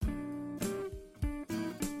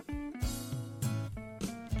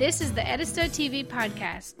This is the Edisto TV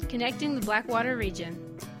podcast, connecting the Blackwater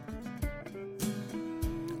region.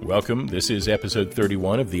 Welcome. This is episode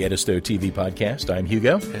 31 of the Edisto TV podcast. I'm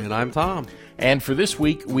Hugo. And I'm Tom. And for this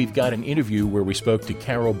week, we've got an interview where we spoke to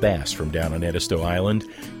Carol Bass from down on Edisto Island.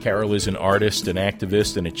 Carol is an artist, an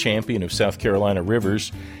activist, and a champion of South Carolina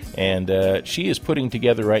rivers. And she is putting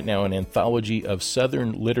together right now an anthology of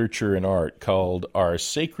Southern literature and art called Our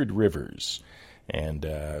Sacred Rivers.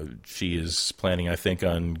 And she is planning, I think,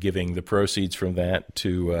 on giving the proceeds from that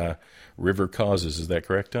to river causes. Is that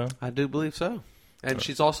correct, Tom? I do believe so. And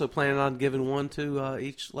she's also planning on giving one to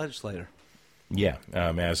each legislator. Yeah,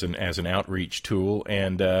 as an outreach tool.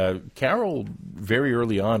 And Carol, very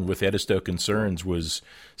early on with Edisto Concerns, was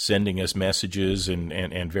sending us messages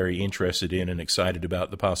and very interested in and excited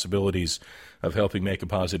about the possibilities of helping make a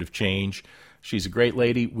positive change. She's a great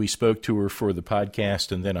lady. We spoke to her for the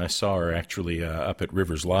podcast, and then I saw her actually up at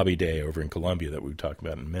Rivers Lobby Day over in Columbia that we'll talk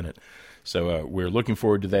about in a minute. So we're looking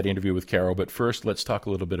forward to that interview with Carol. But first, let's talk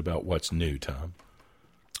a little bit about what's new, Tom.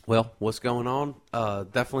 Well, what's going on?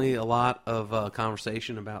 Definitely a lot of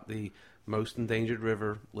conversation about the most endangered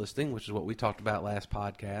river listing, which is what we talked about last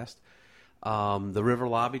podcast. The River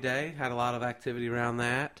Lobby Day had a lot of activity around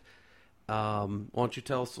that. Why don't you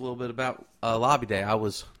tell us a little bit about Lobby Day? I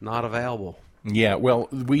was not available. Yeah, well,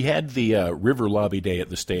 we had the River Lobby Day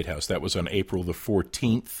at the State House. That was on April the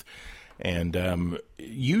 14th. And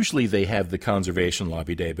usually they have the Conservation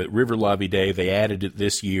Lobby Day, but River Lobby Day, they added it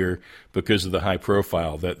this year because of the high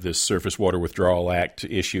profile that this Surface Water Withdrawal Act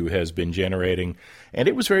issue has been generating. And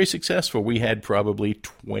it was very successful. We had probably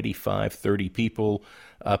 25, 30 people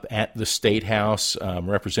up at the State House.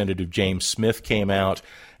 Representative James Smith came out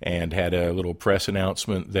and had a little press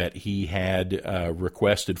announcement that he had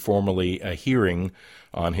requested formally a hearing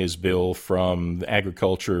on his bill from the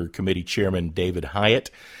Agriculture Committee Chairman David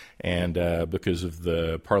Hyatt. And because of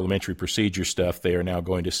the parliamentary procedure stuff, they are now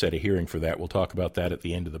going to set a hearing for that. We'll talk about that at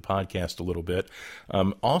the end of the podcast a little bit.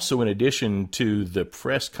 Also, in addition to the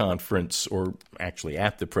press conference, or actually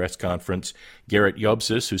at the press conference, Garrett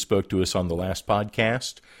Yobsis, who spoke to us on the last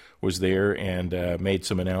podcast, was there and made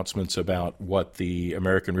some announcements about what the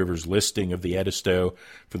American Rivers listing of the Edisto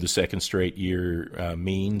for the second straight year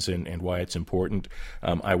means and why it's important.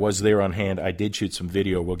 I was there on hand. I did shoot some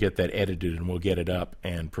video. We'll get that edited and we'll get it up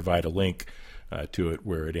and provide a link to it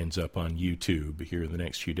where it ends up on YouTube here in the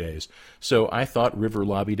next few days. So I thought River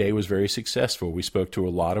Lobby Day was very successful. We spoke to a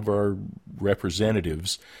lot of our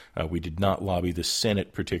representatives. We did not lobby the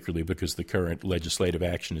Senate particularly because the current legislative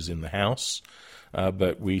action is in the House.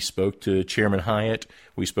 But we spoke to Chairman Hyatt.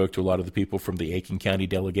 We spoke to a lot of the people from the Aiken County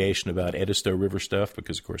delegation about Edisto River stuff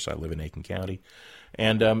because, of course, I live in Aiken County.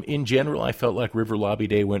 And in general, I felt like River Lobby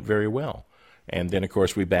Day went very well. And then, of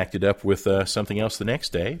course, we backed it up with something else the next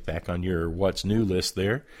day, back on your What's New list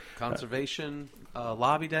there. Conservation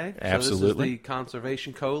Lobby Day. Absolutely. So this is the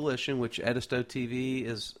Conservation Coalition, which Edisto TV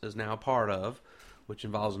is now a part of, which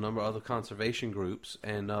involves a number of other conservation groups.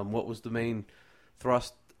 And what was the main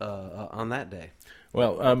thrust on that day?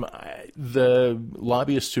 Well, the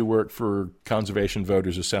lobbyists who work for Conservation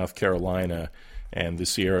Voters of South Carolina and the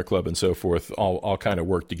Sierra Club and so forth all kind of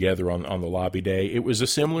worked together on the lobby day. It was a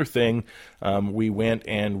similar thing. We went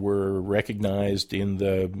and were recognized in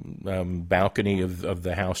the balcony of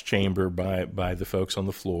the House chamber by the folks on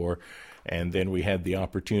the floor, and then we had the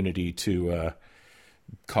opportunity to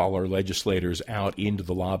call our legislators out into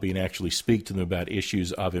the lobby and actually speak to them about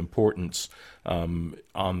issues of importance on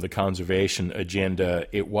the conservation agenda.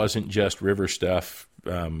 It wasn't just river stuff.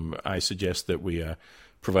 I suggest that we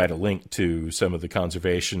provide a link to some of the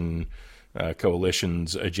Conservation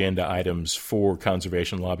Coalition's agenda items for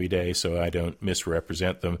Conservation Lobby Day so I don't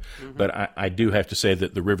misrepresent them. Mm-hmm. But I do have to say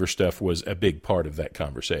that the river stuff was a big part of that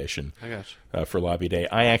conversation. I got you. For Lobby Day.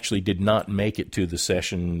 I actually did not make it to the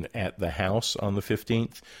session at the House on the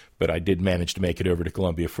 15th, but I did manage to make it over to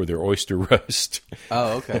Columbia for their oyster roast.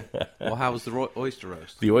 Oh, okay. Well, how was the oyster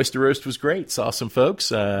roast? The oyster roast was great. Saw some folks.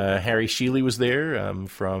 Harry Sheely was there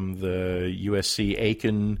from the USC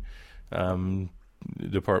Aiken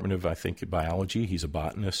Department of, I think, Biology. He's a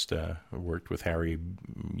botanist. I worked with Harry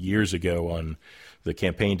years ago on the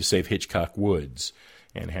campaign to save Hitchcock Woods.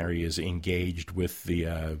 And Harry is engaged with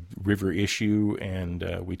the river issue, and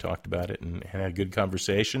we talked about it and had a good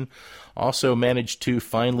conversation. Also managed to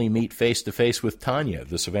finally meet face-to-face with Tanya,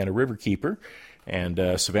 the Savannah Riverkeeper.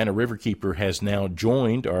 And Savannah Riverkeeper has now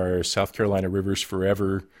joined our South Carolina Rivers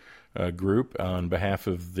Forever group on behalf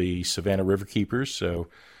of the Savannah Riverkeepers. So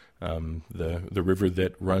the river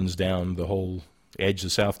that runs down the whole edge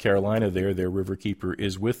of South Carolina there, their riverkeeper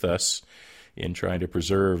is with us in trying to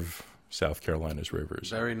preserve South Carolina's rivers.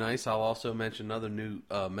 Very nice. I'll also mention another new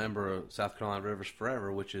member of South Carolina Rivers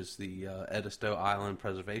Forever, which is the Edisto Island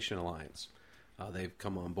Preservation Alliance. They've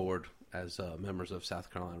come on board as members of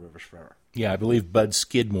South Carolina Rivers Forever. Yeah, I believe Bud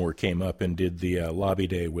Skidmore came up and did the lobby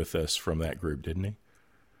day with us from that group, didn't he?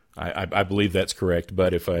 I believe that's correct,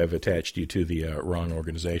 but if I have attached you to the wrong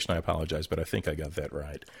organization, I apologize, but I think I got that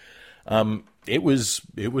right. It was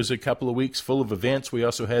a couple of weeks full of events. We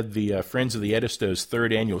also had the Friends of the Edisto's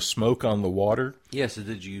third annual Smoke on the Water. Yes, so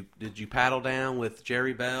did you paddle down with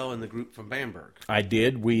Jerry Bell and the group from Bamberg? I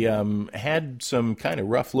did. We had some kind of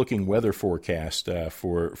rough-looking weather forecast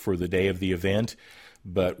for the day of the event,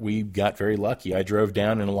 but we got very lucky. I drove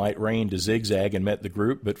down in a light rain to Zigzag and met the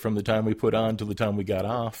group, but from the time we put on to the time we got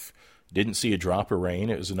off, didn't see a drop of rain.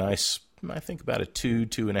 It was a nice, I think about a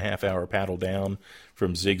 2.5 hour paddle down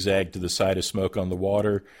from Zigzag to the site of Smoke on the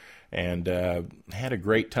Water, and had a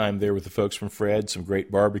great time there with the folks from Fred, some great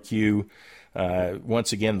barbecue.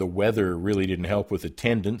 Once again, the weather really didn't help with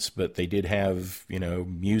attendance, but they did have,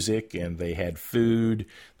 music, and they had food.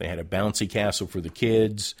 They had a bouncy castle for the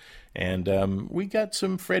kids, and we got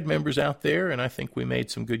some Fred members out there, and I think we made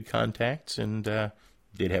some good contacts, and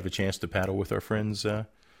did have a chance to paddle with our friends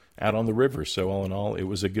out on the river. So all in all, it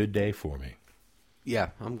was a good day for me. Yeah,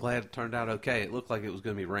 I'm glad it turned out okay. It looked like it was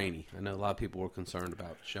going to be rainy. I know a lot of people were concerned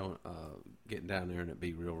about getting down there and it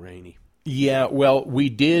be real rainy. Yeah, well, we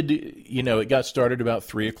did, it got started about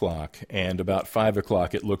 3 o'clock, and about 5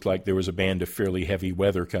 o'clock it looked like there was a band of fairly heavy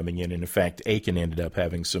weather coming in, and in fact, Aiken ended up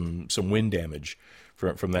having some wind damage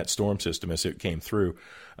from that storm system as it came through.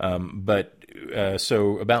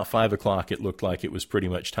 So about 5 o'clock, it looked like it was pretty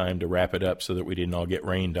much time to wrap it up so that we didn't all get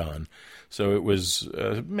rained on. So it was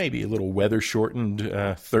maybe a little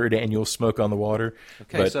weather-shortened third annual Smoke on the Water,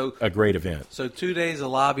 but so a great event. So 2 days of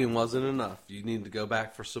lobbying wasn't enough. You need to go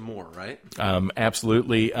back for some more, right?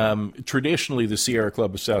 Absolutely. Traditionally, the Sierra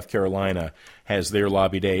Club of South Carolina has their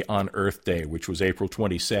lobby day on Earth Day, which was April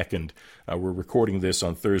 22nd. We're recording this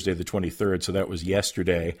on Thursday the 23rd, so that was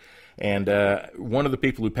yesterday. And one of the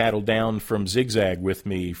people who paddled down from Zigzag with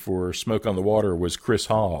me for Smoke on the Water was Chris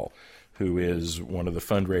Hall, who is one of the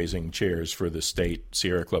fundraising chairs for the state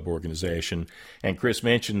Sierra Club organization. And Chris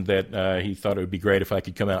mentioned that he thought it would be great if I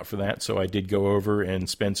could come out for that, so I did go over and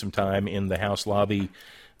spend some time in the house lobby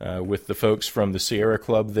with the folks from the Sierra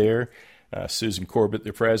Club there. Susan Corbett,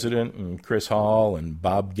 the president, and Chris Hall, and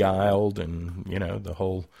Bob Guild, and, the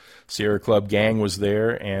whole Sierra Club gang was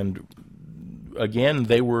there. And again,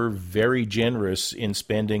 they were very generous in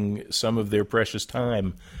spending some of their precious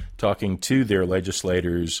time talking to their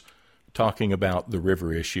legislators, talking about the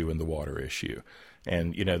river issue and the water issue.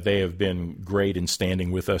 And, they have been great in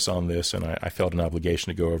standing with us on this, and I felt an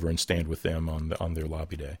obligation to go over and stand with them on their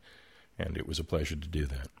lobby day. And it was a pleasure to do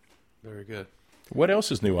that. Very good. What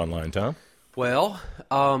else is new online, Tom? Well,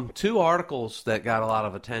 2 articles that got a lot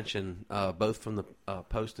of attention, both from the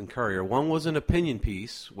Post and Courier. One was an opinion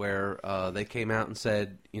piece where they came out and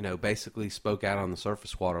said, basically spoke out on the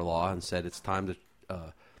surface water law and said it's time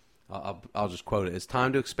to, I'll just quote it, it's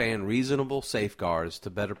time to expand reasonable safeguards to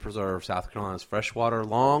better preserve South Carolina's freshwater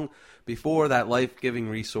long before that life-giving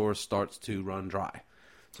resource starts to run dry.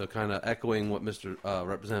 So kind of echoing what Mr.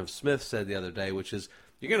 Representative Smith said the other day, which is,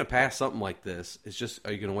 you're going to pass something like this. It's just,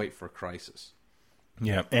 are you going to wait for a crisis?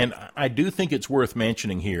 Yeah, and I do think it's worth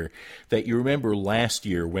mentioning here that you remember last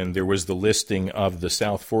year when there was the listing of the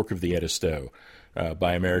South Fork of the Edisto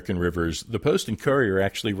by American Rivers, the Post and Courier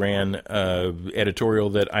actually ran an editorial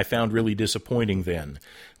that I found really disappointing then,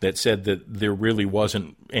 that said that there really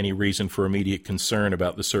wasn't any reason for immediate concern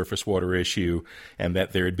about the surface water issue, and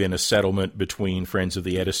that there had been a settlement between Friends of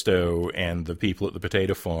the Edisto and the people at the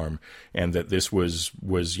potato farm, and that this was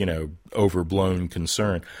overblown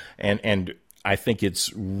concern. And I think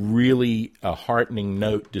it's really a heartening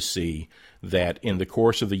note to see that in the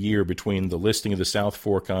course of the year between the listing of the South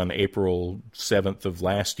Fork on April 7th of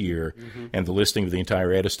last year and the listing of the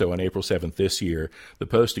entire Edisto on April 7th this year, the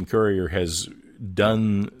Post and Courier has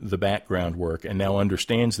done the background work and now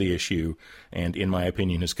understands the issue, and in my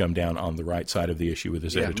opinion has come down on the right side of the issue with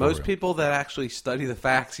this editorial. Most people that actually study the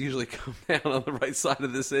facts usually come down on the right side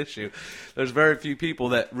of this issue. There's very few people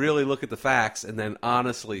that really look at the facts and then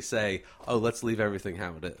honestly say, oh, let's leave everything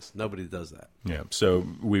how it is. Nobody does that. Yeah, so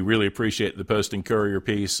we really appreciate the Post and Courier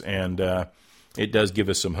piece, and it does give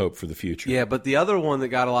us some hope for the future. Yeah, but the other one that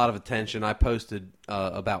got a lot of attention, I posted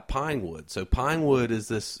about Pinewood. So Pinewood is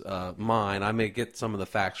this mine. I may get some of the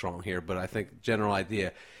facts wrong here, but I think general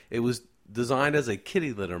idea. It was designed as a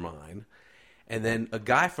kitty litter mine, and then a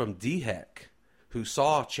guy from DHEC who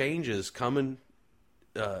saw changes coming,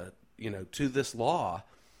 to this law,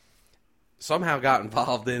 somehow got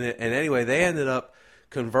involved in it. And anyway, they ended up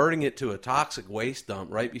converting it to a toxic waste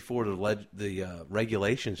dump right before the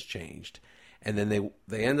regulations changed. And then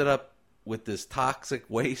they ended up with this toxic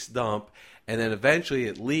waste dump, and then eventually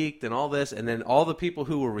it leaked and all this, and then all the people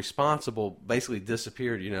who were responsible basically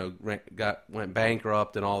disappeared, went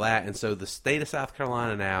bankrupt and all that. And so the state of South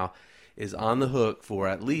Carolina now is on the hook for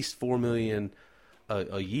at least $4 million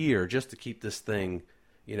a year just to keep this thing,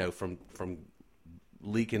 from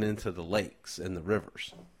leaking into the lakes and the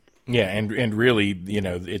rivers. Yeah, and really,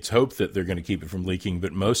 it's hoped that they're going to keep it from leaking,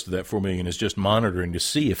 but most of that $4 million is just monitoring to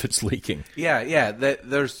see if it's leaking. Yeah.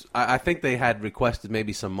 I think they had requested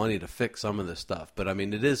maybe some money to fix some of this stuff, but I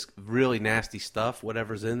mean, it is really nasty stuff,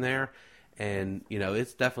 whatever's in there, and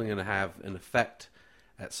it's definitely going to have an effect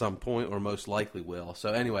at some point, or most likely will.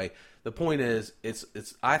 So anyway, the point is,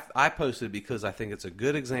 I posted it because I think it's a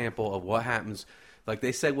good example of what happens. Like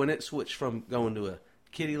they said, when it switched from going to a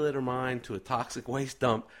kitty litter mine to a toxic waste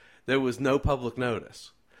dump, there was no public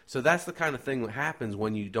notice. So that's the kind of thing that happens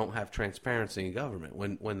when you don't have transparency in government.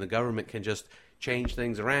 When the government can just change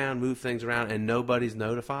things around, move things around, and nobody's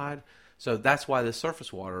notified. So that's why the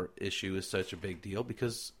surface water issue is such a big deal,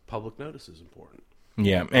 because public notice is important.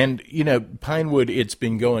 Yeah, and, Pinewood, it's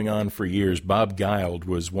been going on for years. Bob Guild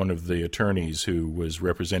was one of the attorneys who was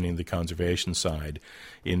representing the conservation side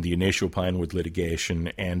in the initial Pinewood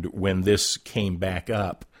litigation, and when this came back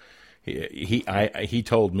up, he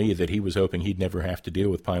told me that he was hoping he'd never have to deal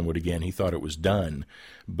with Pinewood again. He thought it was done.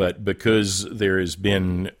 But because there has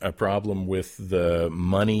been a problem with the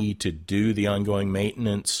money to do the ongoing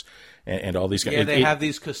maintenance and all these... Yeah, they have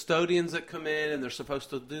these custodians that come in, and they're supposed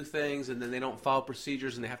to do things, and then they don't follow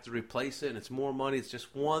procedures, and they have to replace it, and it's more money. It's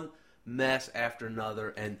just one mess after another,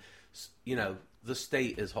 and, the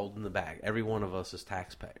state is holding the bag. Every one of us is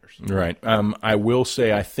taxpayers. Right. I will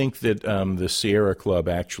say I think that the Sierra Club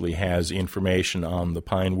actually has information on the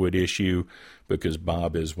Pinewood issue, because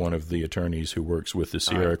Bob is one of the attorneys who works with the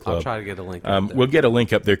Sierra Club. I'll try to get a link up there. We'll get a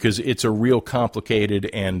link up there, because it's a real complicated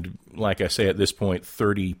and, like I say at this point,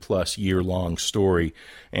 30-plus year-long story,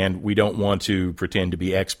 and we don't want to pretend to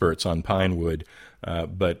be experts on Pinewood.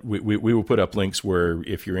 But we will put up links where,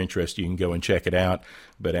 if you're interested, you can go and check it out.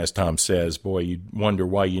 But as Tom says, boy, you wonder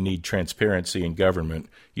why you need transparency in government.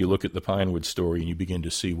 You look at the Pinewood story and you begin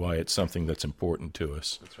to see why it's something that's important to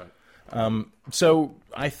us. That's right. So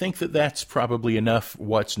I think that's probably enough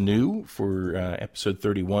what's new for episode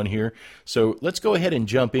 31 here. So let's go ahead and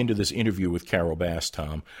jump into this interview with Carol Bass,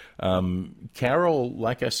 Tom. Carol,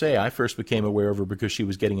 like I say, I first became aware of her because she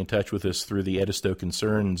was getting in touch with us through the Edisto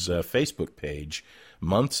Concerns Facebook page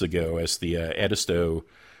months ago, as the Edisto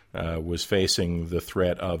was facing the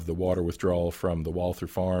threat of the water withdrawal from the Walther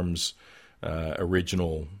Farms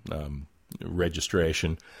original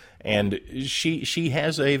registration. And she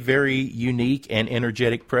has a very unique and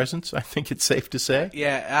energetic presence, I think it's safe to say.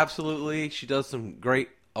 Yeah, absolutely. She does some great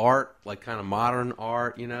art, like kind of modern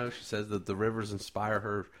art, She says that the rivers inspire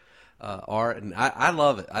her art, and I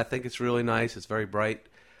love it. I think it's really nice. It's very bright.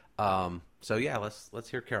 So yeah, let's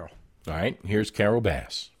hear Carol. All right, here's Carol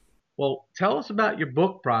Bass. Well, tell us about your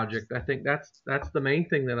book project. I think that's the main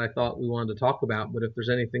thing that I thought we wanted to talk about, but if there's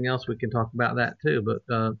anything else, we can talk about that too. But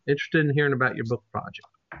interested in hearing about your book project.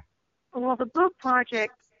 Well, the book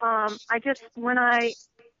project, we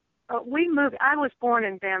moved, I was born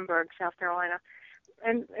in Bamberg, South Carolina,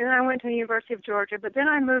 and I went to the University of Georgia, but then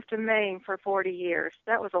I moved to Maine for 40 years.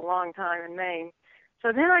 That was a long time in Maine.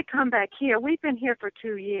 So then I come back here. We've been here for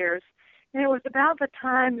 2 years, and it was about the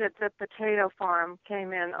time that the potato farm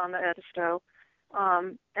came in on the Edisto,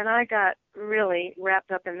 and I got really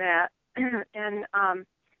wrapped up in that and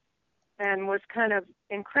was kind of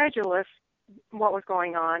incredulous what was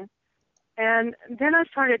going on. And then I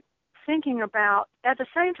started thinking about, at the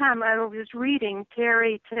same time I was reading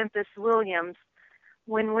Terry Tempest Williams,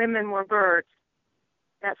 When Women Were Birds.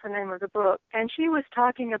 That's the name of the book. And she was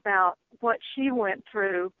talking about what she went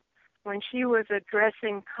through when she was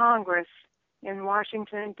addressing Congress in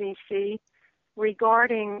Washington, D.C.,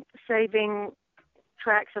 regarding saving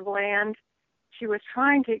tracts of land. She was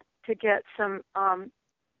trying to get some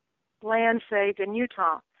land saved in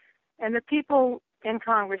Utah. And the people in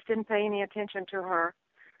Congress didn't pay any attention to her.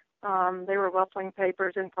 They were ruffling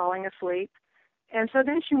papers and falling asleep. And so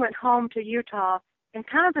then she went home to Utah, and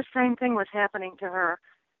kind of the same thing was happening to her.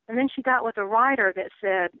 And then she got with a writer that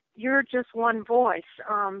said, "You're just one voice.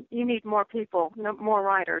 You need more people, more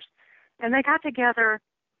writers." And they got together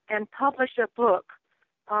and published a book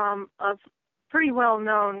of pretty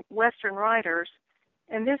well-known Western writers.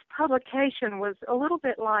 And this publication was a little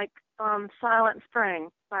bit like Silent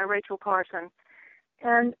Spring by Rachel Carson.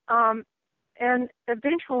 And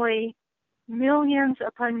eventually millions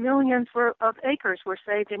upon millions of acres were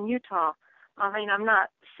saved in Utah. I mean, I'm not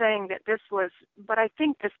saying that this was, but I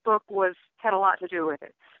think this book had a lot to do with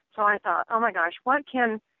it. So I thought, oh my gosh, what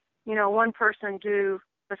can, one person do,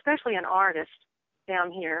 especially an artist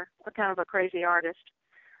down here, a kind of a crazy artist,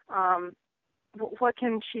 what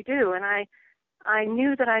can she do? And I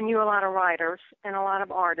knew that I knew a lot of writers and a lot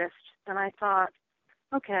of artists, and I thought,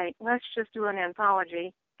 okay, let's just do an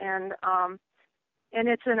anthology. And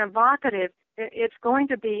it's going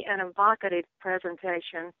to be an evocative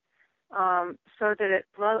presentation, so that it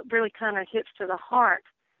really kind of hits to the heart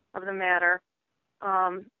of the matter.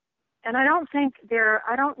 And I don't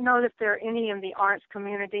know that there are any in the arts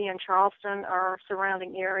community in Charleston or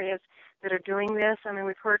surrounding areas that are doing this. I mean,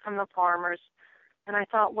 we've heard from the farmers, and I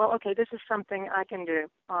thought, well, okay, this is something I can do.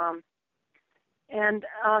 So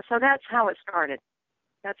that's how it started.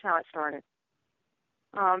 Then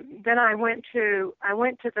I went to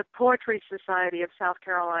the Poetry Society of South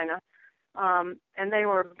Carolina, and they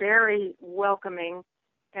were very welcoming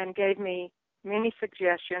and gave me many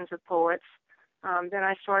suggestions of poets. Then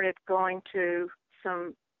I started going to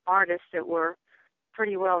some artists that were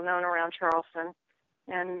pretty well known around Charleston,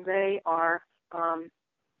 and they are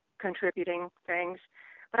contributing things.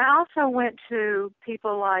 But I also went to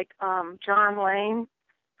people like John Lane,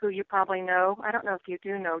 who you probably know. I don't know if you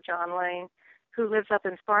do know John Lane, who lives up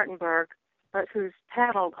in Spartanburg, but who's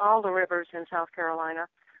paddled all the rivers in South Carolina.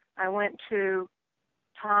 I went to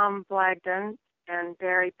Tom Blagden and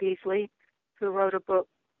Barry Beasley, who wrote a book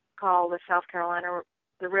called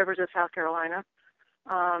The Rivers of South Carolina.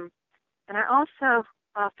 And I also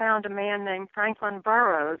found a man named Franklin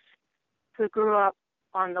Burroughs, who grew up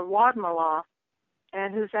on the Wadmalaw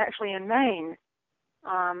and who's actually in Maine,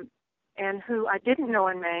 and who I didn't know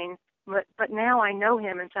in Maine, but now I know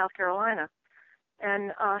him in South Carolina.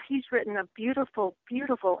 And he's written a beautiful,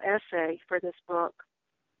 beautiful essay for this book.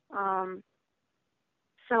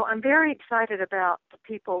 So I'm very excited about the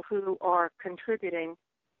people who are contributing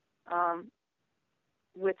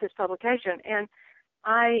with this publication. And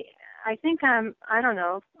I think I'm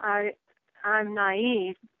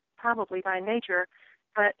naive, probably by nature,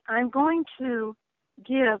 but I'm going to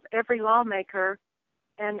give every lawmaker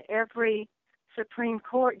and every Supreme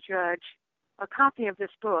Court judge a copy of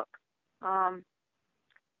this book.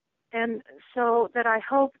 And so that I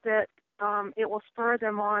hope that it will spur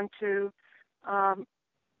them on to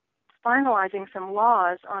finalizing some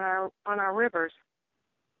laws on our rivers.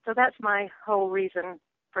 So that's my whole reason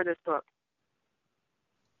for this book.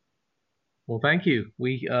 Well, thank you.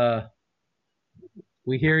 We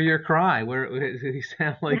hear your cry. We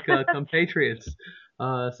sound like compatriots.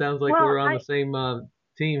 Sounds like we're on the same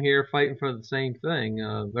team here, fighting for the same thing.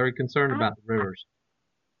 Very concerned about the rivers.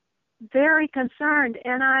 Very concerned,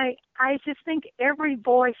 and I just think every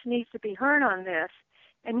voice needs to be heard on this.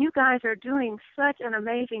 And you guys are doing such an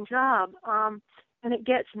amazing job, and it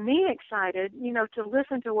gets me excited, to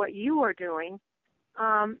listen to what you are doing.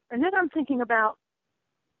 And then I'm thinking about,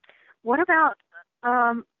 what about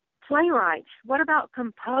playwrights? What about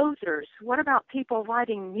composers? What about people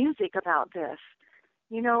writing music about this,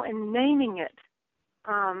 and naming it?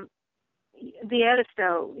 The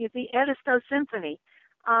Edisto Symphony.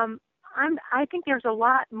 I think there's a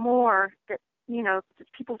lot more that,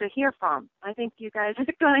 people to hear from. I think you guys are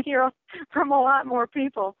going to hear from a lot more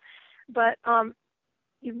people. But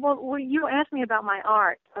you asked me about my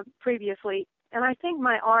art previously, and I think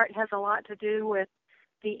my art has a lot to do with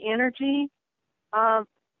the energy of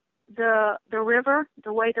the river,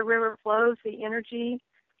 the way the river flows, the energy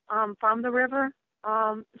from the river.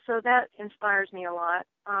 So that inspires me a lot.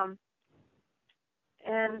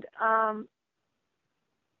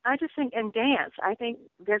 I just think, and dance, I think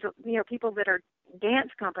there's, people that are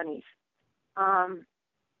dance companies,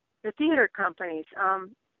 the theater companies,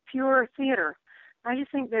 pure theater. I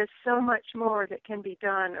just think there's so much more that can be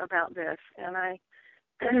done about this. And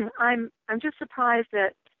I'm just surprised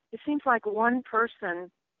that it seems like one person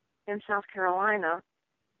in South Carolina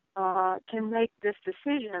can make this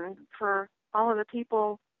decision for all of the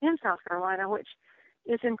people in South Carolina, which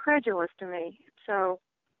is incredulous to me. So,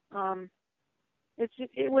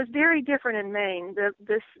 it was very different in Maine. The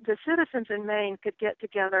citizens in Maine could get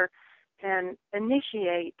together and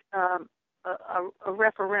initiate a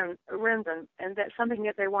referendum, and that's something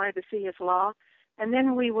that they wanted to see as law. And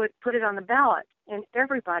then we would put it on the ballot, and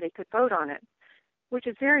everybody could vote on it, which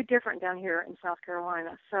is very different down here in South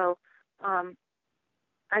Carolina. So I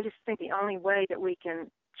just think the only way that we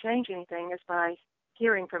can change anything is by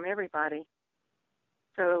hearing from everybody.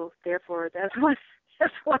 So therefore, that's what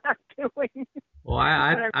I'm doing. Well,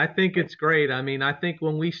 I think it's great. I mean, I think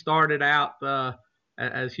when we started out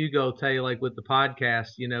as Hugo will tell you, like with the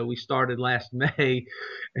podcast, we started last May,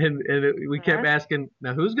 and we kept asking,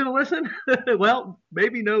 now who's going to listen? Well,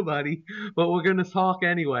 maybe nobody, but we're going to talk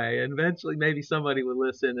anyway. And eventually, maybe somebody would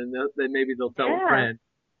listen, and then maybe they'll tell a friend.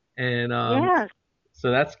 And so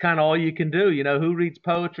that's kind of all you can do. Who reads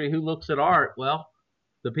poetry? Who looks at art? Well,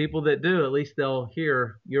 the people that do, at least they'll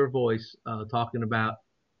hear your voice talking about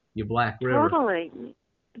your Black River. Totally.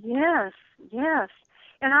 Yes.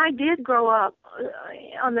 And I did grow up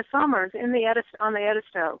on the summers on the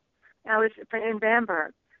Edisto. I was in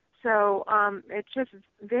Bamberg. So it's just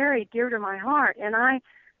very dear to my heart. And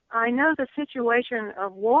I know the situation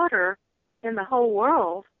of water in the whole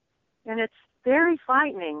world, and it's very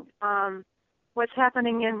frightening. What's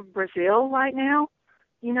happening in Brazil right now,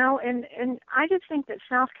 and I just think that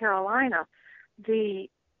South Carolina, the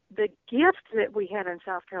gift that we have in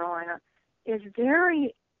South Carolina is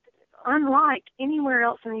very unlike anywhere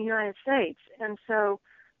else in the United States. And so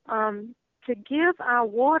to give our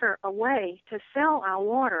water away, to sell our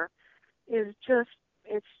water, it's just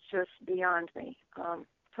beyond me,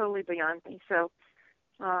 totally beyond me. So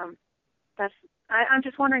I'm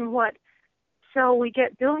just wondering so we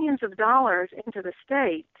get billions of dollars into the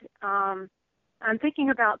state. I'm thinking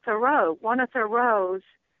about Thoreau. One of Thoreau's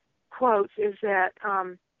quotes is that,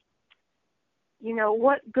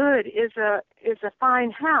 what good is a fine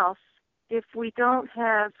house if we don't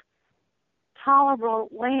have tolerable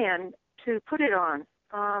land to put it on?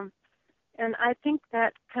 And I think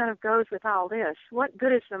that kind of goes with all this. What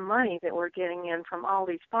good is the money that we're getting in from all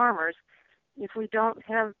these farmers if we don't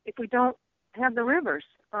have the rivers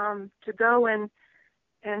to go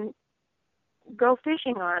and go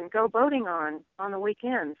fishing on, go boating on the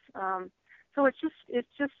weekends? So it's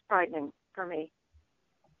just frightening for me.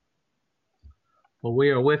 Well,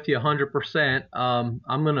 we are with you 100%.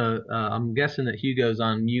 I'm guessing that Hugo's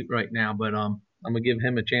on mute right now, but I'm gonna give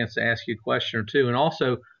him a chance to ask you a question or two, and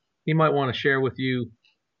also he might want to share with you.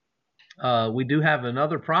 We do have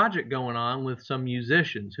another project going on with some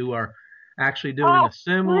musicians who are actually doing a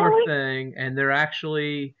similar thing, and they're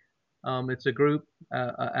actually it's a group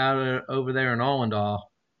over there in Allendale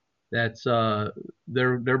that's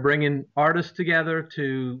they're bringing artists together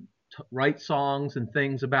to write songs and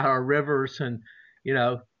things about our rivers, and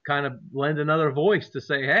kind of lend another voice to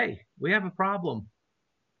say, hey, we have a problem.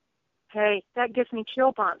 Hey, that gives me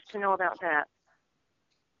chill bumps to know about that.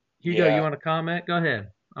 Hugo, you want to comment? Go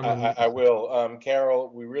ahead. I will.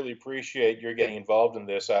 Carol, we really appreciate your getting involved in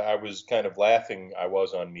this. I was kind of laughing. I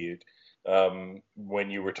was on mute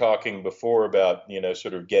when you were talking before about,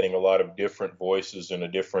 sort of getting a lot of different voices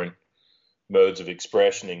and different modes of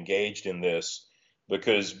expression engaged in this.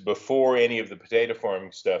 Because before any of the potato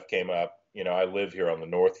farming stuff came up, I live here on the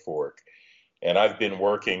North Fork, and I've been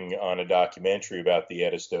working on a documentary about the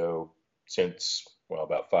Edisto since,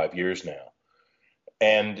 about 5 years now.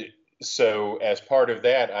 And so as part of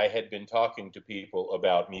that, I had been talking to people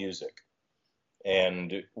about music.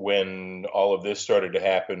 And when all of this started to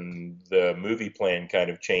happen, the movie plan kind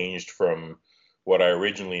of changed from what I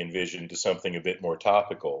originally envisioned to something a bit more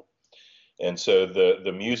topical. And so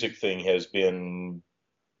the music thing has been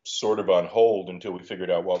sort of on hold until we figured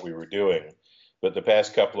out what we were doing. But the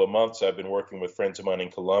past couple of months, I've been working with friends of mine in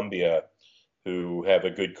Columbia who have a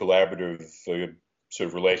good collaborative sort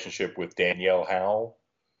of relationship with Danielle Howell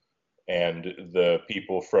and the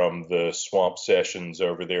people from the Swamp Sessions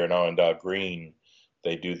over there in Onondaga Green.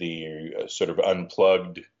 They do the sort of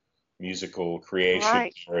unplugged musical creation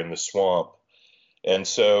in the swamp. And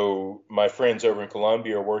so my friends over in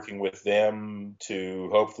Columbia are working with them to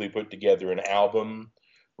hopefully put together an album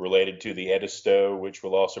related to the Edisto, which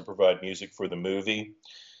will also provide music for the movie.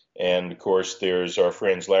 And of course, there's our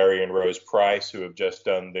friends Larry and Rose Price, who have just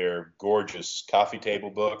done their gorgeous coffee table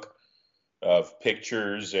book of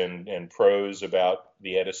pictures and prose about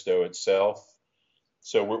the Edisto itself.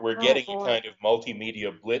 So we're getting a kind of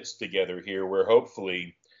multimedia blitz together here where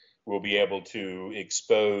hopefully we'll be able to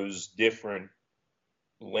expose different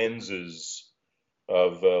lenses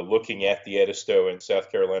of looking at the Edisto and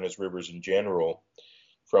South Carolina's rivers in general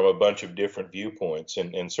from a bunch of different viewpoints.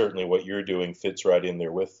 And certainly what you're doing fits right in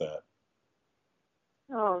there with that.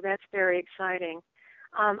 Oh, that's very exciting.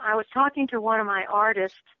 I was talking to one of my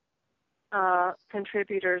artist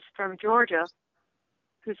contributors from Georgia,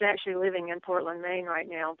 who's actually living in Portland, Maine right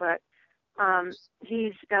now, but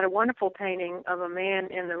he's got a wonderful painting of a man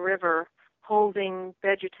in the river holding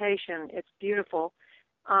vegetation. It's beautiful.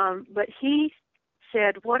 But he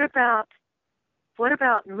said, what about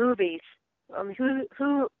movies?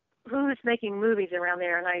 Who is making movies around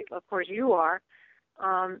there? And of course, you are.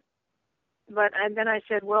 And then I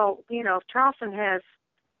said, well, Charleston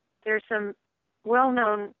there's some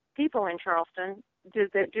well-known people in Charleston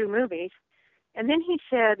that do movies. And then he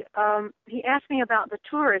said, he asked me about the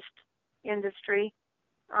tourist industry,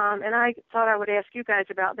 and I thought I would ask you guys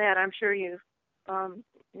about that. I'm sure you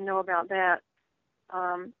know about that.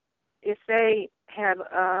 If they have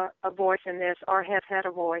a voice in this or have had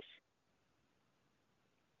a voice.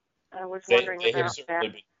 I was wondering They about have certainly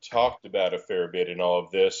that. been talked about a fair bit in all of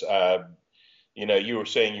this. You were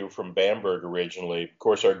saying you were from Bamberg originally. Of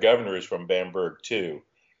course, our governor is from Bamberg too.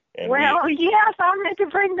 And Well, yes, I meant to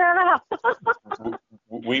bring that up.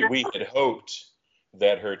 we had hoped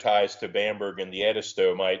that her ties to Bamberg and the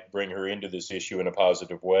Edisto might bring her into this issue in a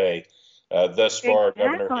positive way. Thus far,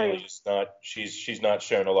 Exactly. Governor Haley is not. She's not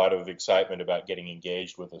shown a lot of excitement about getting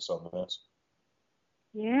engaged with us on this.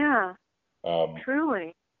 Yeah, Um,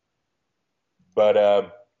 truly.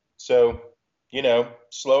 But so,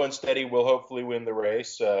 slow and steady will hopefully win the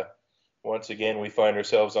race. Once again, we find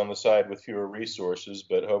ourselves on the side with fewer resources,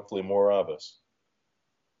 but hopefully more of us.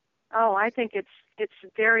 Oh, I think it's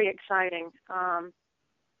very exciting.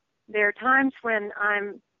 There are times when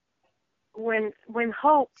when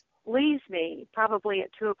hope leaves me, probably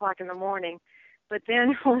at 2:00 in the morning, but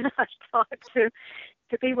then when I talk to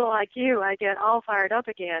people like you, I get all fired up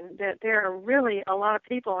again. That there are really a lot of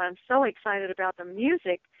people. I'm so excited about the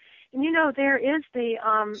music, and there is the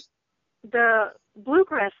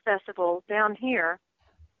Bluegrass Festival down here.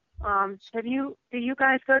 Do you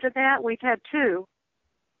guys go to that? We've had two.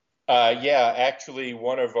 Yeah, actually,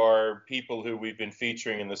 one of our people who we've been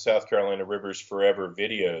featuring in the South Carolina Rivers Forever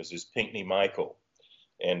videos is Pinckney Michael,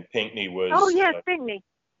 and Pinckney was. Oh yes, Pinckney.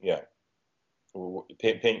 Yeah.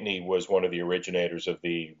 Pinckney was one of the originators of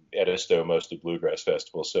the Edisto Mostly Bluegrass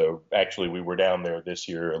Festival. So actually, we were down there this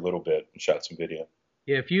year a little bit and shot some video.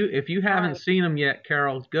 Yeah, if you haven't seen them yet,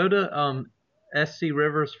 Carol, go to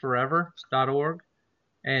scriversforever.org,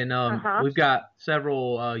 and we've got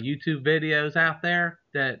several YouTube videos out there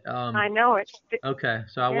that. I know it. Okay,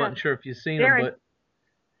 so I wasn't sure if you've seen them, but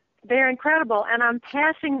they're incredible, and I'm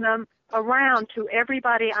passing them around to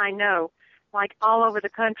everybody I know, like all over the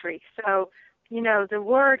country. So. The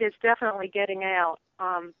word is definitely getting out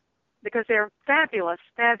because they're fabulous,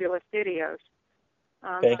 fabulous videos.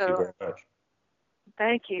 Thank you very much.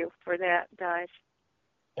 Thank you for that, guys.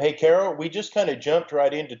 Hey, Carol, we just kind of jumped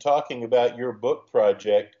right into talking about your book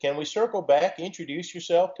project. Can we circle back, introduce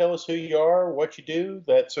yourself, tell us who you are, what you do,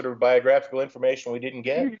 that sort of biographical information we didn't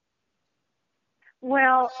get?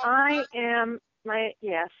 Well, my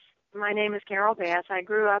name is Carol Bass. I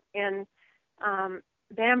grew up in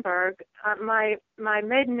Bamberg. My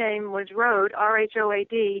maiden name was Rhoad,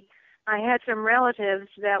 R-H-O-A-D. I had some relatives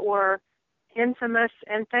that were infamous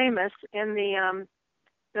and famous in the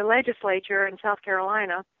legislature in South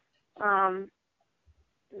Carolina. I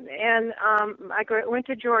went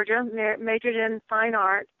to Georgia, majored in fine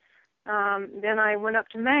art. Then I went up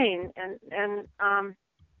to Maine and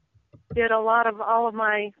did all of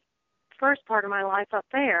my first part of my life up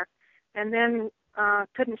there. And then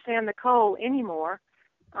couldn't stand the cold anymore.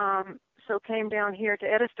 So came down here to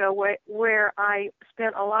Edisto, where I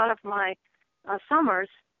spent a lot of my summers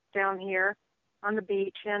down here on the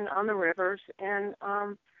beach and on the rivers. And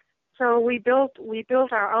so we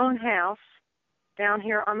built our own house down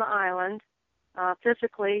here on the island,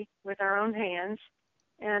 physically with our own hands.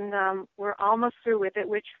 And we're almost through with it,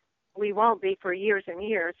 which we won't be for years and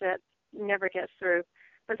years. That never gets through.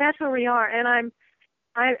 But that's where we are. And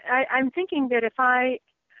I'm thinking that if I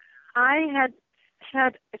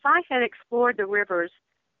had explored the rivers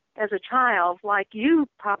as a child, like you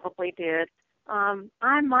probably did,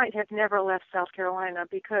 I might have never left South Carolina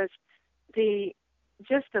because the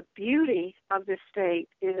beauty of this state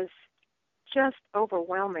is just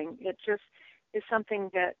overwhelming. It just is something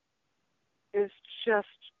that is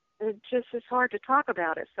it's hard to talk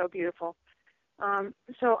about. It's so beautiful.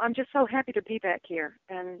 So I'm just so happy to be back here.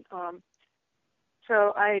 And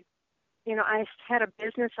so I had a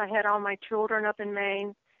business. I had all my children up in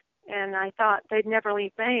Maine, and I thought they'd never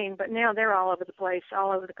leave Maine, but now they're all over the place,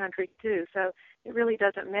 all over the country too. So it really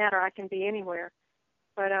doesn't matter. I can be anywhere.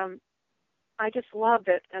 But I just love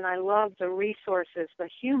it, and I love the resources, the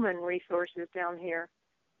human resources down here.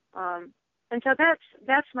 And so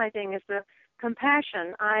that's my thing, is the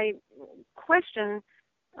compassion. I question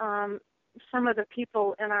some of the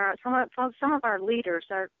people in some of our leaders.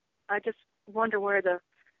 I just wonder where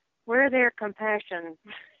their compassion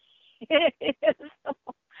is.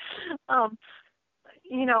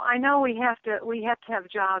 I know we have to have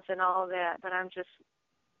jobs and all of that, but I'm just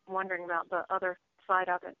wondering about the other side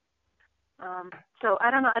of it. So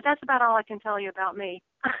I don't know. That's about all I can tell you about me.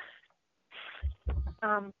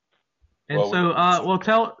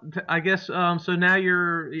 And I guess, so now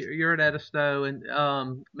you're at Edisto,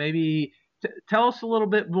 and maybe tell us a little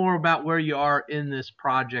bit more about where you are in this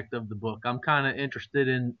project of the book. I'm kind of interested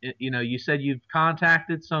in, you said you've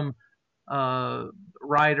contacted some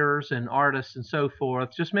writers and artists and so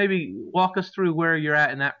forth. Just maybe walk us through where you're at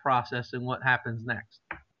in that process and what happens next.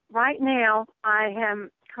 Right now, I am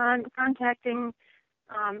contacting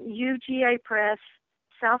UGA Press,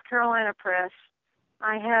 South Carolina Press.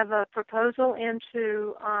 I have a proposal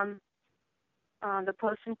into the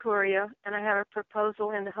Post and Courier, and I have a proposal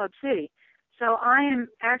into Hub City. So I am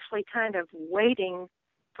actually kind of waiting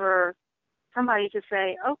for somebody to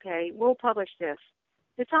say, okay, we'll publish this.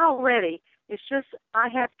 It's all ready. It's just I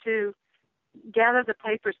have to gather the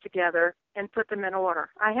papers together and put them in order.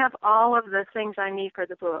 I have all of the things I need for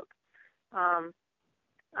the book.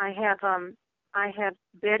 I have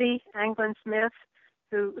Betty Anglin Smith,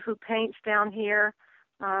 who paints down here,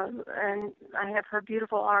 and I have her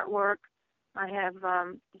beautiful artwork. I have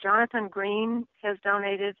Jonathan Green has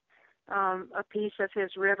donated a piece of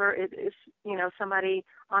his river. It is, somebody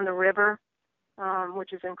on the river,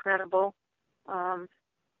 which is incredible.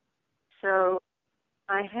 So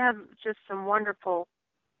I have just some wonderful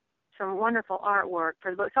artwork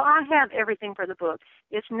for the book. So I have everything for the book.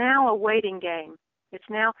 It's now a waiting game. It's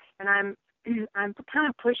now, and I'm kind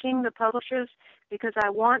of pushing the publishers because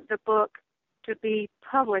I want the book to be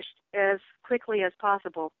published as quickly as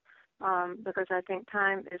possible, because I think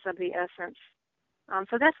time is of the essence.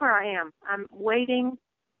 So that's where I am. I'm waiting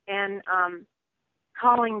and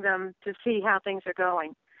calling them to see how things are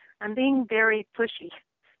going. I'm being very pushy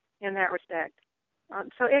in that respect.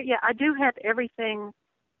 I do have everything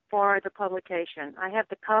for the publication. I have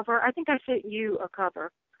the cover. I think I sent you a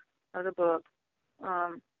cover of the book.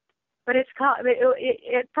 But it's called,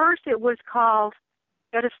 at first it was called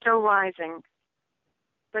Edisto Rising.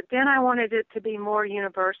 But then I wanted it to be more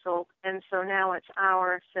universal, and so now it's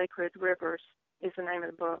Our Sacred Rivers is the name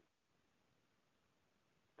of the book.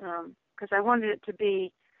 Because I wanted it to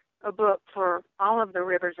be a book for all of the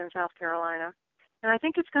rivers in South Carolina. And I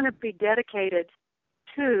think it's going to be dedicated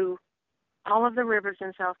to all of the rivers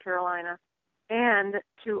in South Carolina and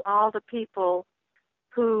to all the people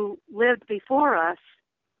who lived before us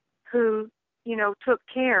who, took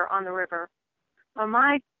care on the river.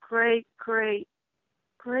 My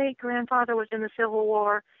great-great-great-grandfather was in the Civil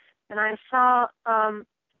War, and I saw a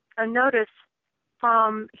notice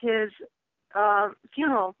from his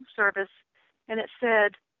funeral service, and it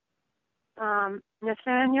said,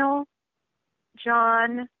 Nathaniel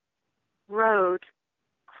John Road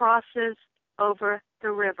crosses over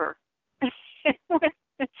the river.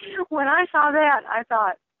 When I saw that, I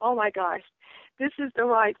thought, oh my gosh, this is the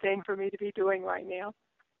right thing for me to be doing right now.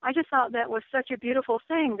 I just thought that was such a beautiful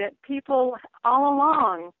thing that people all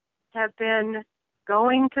along have been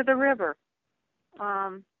going to the river.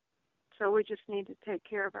 So we just need to take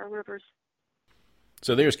care of our rivers.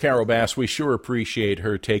 So there's Carol Bass. We sure appreciate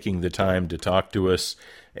her taking the time to talk to us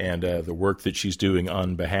and the work that she's doing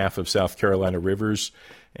on behalf of South Carolina Rivers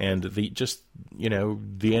and the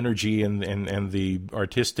energy and the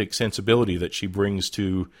artistic sensibility that she brings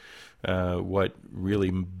to what really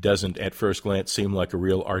doesn't at first glance seem like a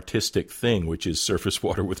real artistic thing, which is surface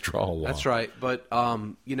water withdrawal law. That's right. But,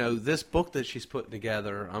 this book that she's putting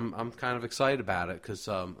together, I'm kind of excited about it because,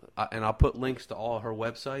 and I'll put links to all her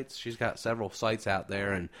websites. She's got several sites out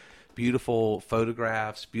there and beautiful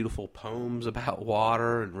photographs, beautiful poems about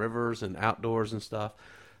water and rivers and outdoors and stuff.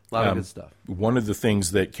 A lot of good stuff. One of the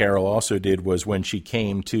things that Carol also did was when she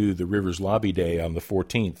came to the Rivers Lobby Day on the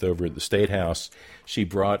 14th over at the State House, she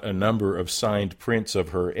brought a number of signed prints of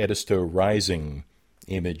her Edisto Rising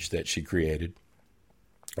image that she created.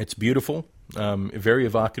 It's beautiful, very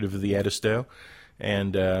evocative of the Edisto,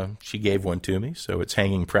 and she gave one to me, so it's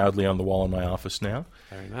hanging proudly on the wall in my office now.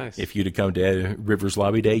 Very nice. If you'd have come to Rivers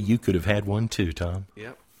Lobby Day, you could have had one too, Tom.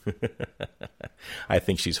 Yep. I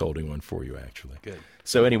think she's holding one for you, actually. Good.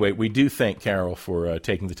 So anyway, we do thank Carol for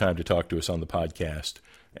taking the time to talk to us on the podcast.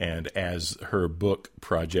 And as her book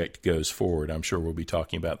project goes forward, I'm sure we'll be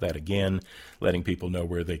talking about that again, letting people know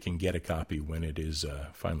where they can get a copy when it is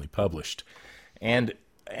finally published. And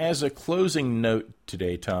as a closing note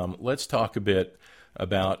today, Tom, let's talk a bit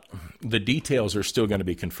about the details are still going to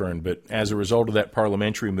be confirmed, but as a result of that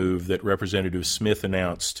parliamentary move that Representative Smith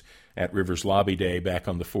announced at Rivers Lobby Day back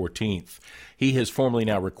on the 14th. He has formally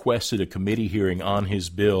now requested a committee hearing on his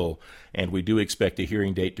bill, and we do expect a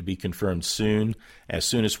hearing date to be confirmed soon. As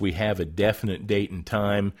soon as we have a definite date and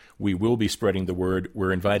time, we will be spreading the word.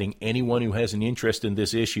 We're inviting anyone who has an interest in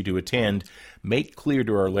this issue to attend. Make clear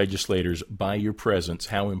to our legislators by your presence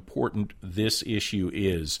how important this issue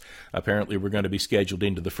is. Apparently, we're going to be scheduled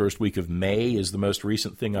into the first week of May, is the most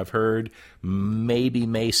recent thing I've heard. Maybe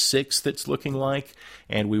May 6th, it's looking like.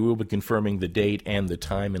 And we will be confirming the date and the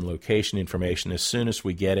time and location information as soon as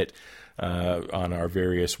we get it on our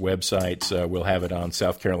various websites. We'll have it on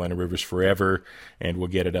South Carolina Rivers Forever, and we'll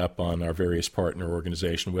get it up on our various partner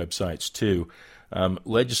organization websites too.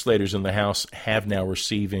 Legislators in the House have now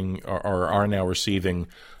receiving or are now receiving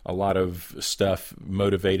a lot of stuff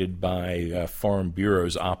motivated by Farm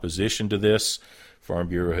Bureau's opposition to this. Farm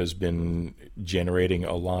Bureau has been generating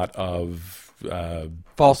a lot of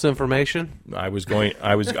false information. I was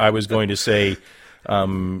going to say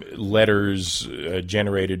letters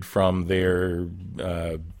generated from their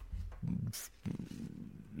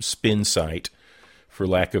spin site, for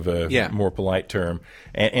lack of a more polite term,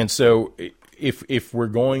 and so. If we're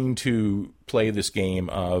going to play this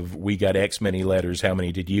game of we got X many letters, how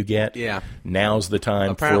many did you get? Yeah. Now's the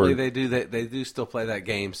time. Apparently they do still play that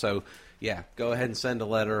game. So yeah, go ahead and send a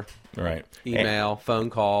letter. Right. Email,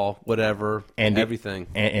 phone call, whatever, and everything.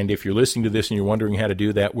 And if you're listening to this and you're wondering how to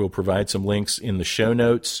do that, we'll provide some links in the show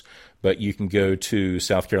notes. But you can go to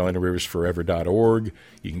SouthCarolinaRiversForever.org.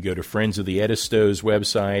 You can go to Friends of the Edisto's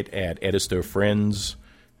website at EdistoFriends.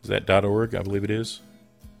 Is that .org? I believe it is.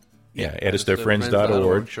 Yeah,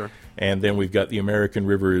 EdistoFriends.org. Sure. And then we've got the American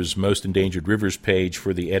Rivers Most Endangered Rivers page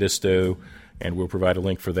for the Edisto, and we'll provide a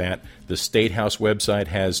link for that. The State House website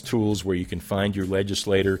has tools where you can find your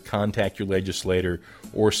legislator, contact your legislator,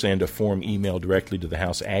 or send a form email directly to the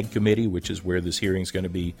House Ag Committee, which is where this hearing is going to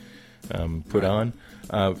be put on.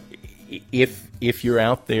 If you're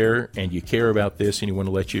out there and you care about this and you want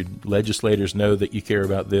to let your legislators know that you care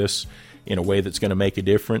about this in a way that's going to make a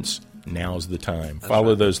difference, now's the time.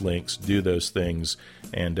 Follow those links, do those things,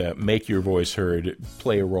 and make your voice heard.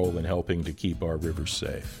 Play a role in helping to keep our rivers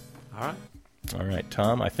safe. All right,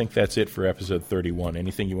 Tom, I think that's it for episode 31.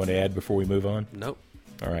 Anything you want to add before we move on? Nope.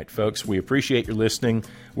 All right, folks, we appreciate your listening.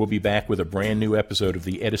 We'll be back with a brand new episode of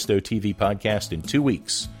the Edisto TV podcast in 2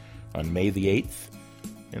 weeks on May the 8th.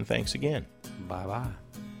 And thanks again. Bye-bye.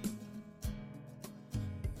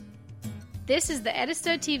 This is the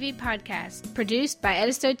Edisto TV podcast, produced by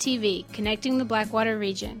Edisto TV, connecting the Blackwater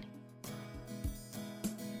region.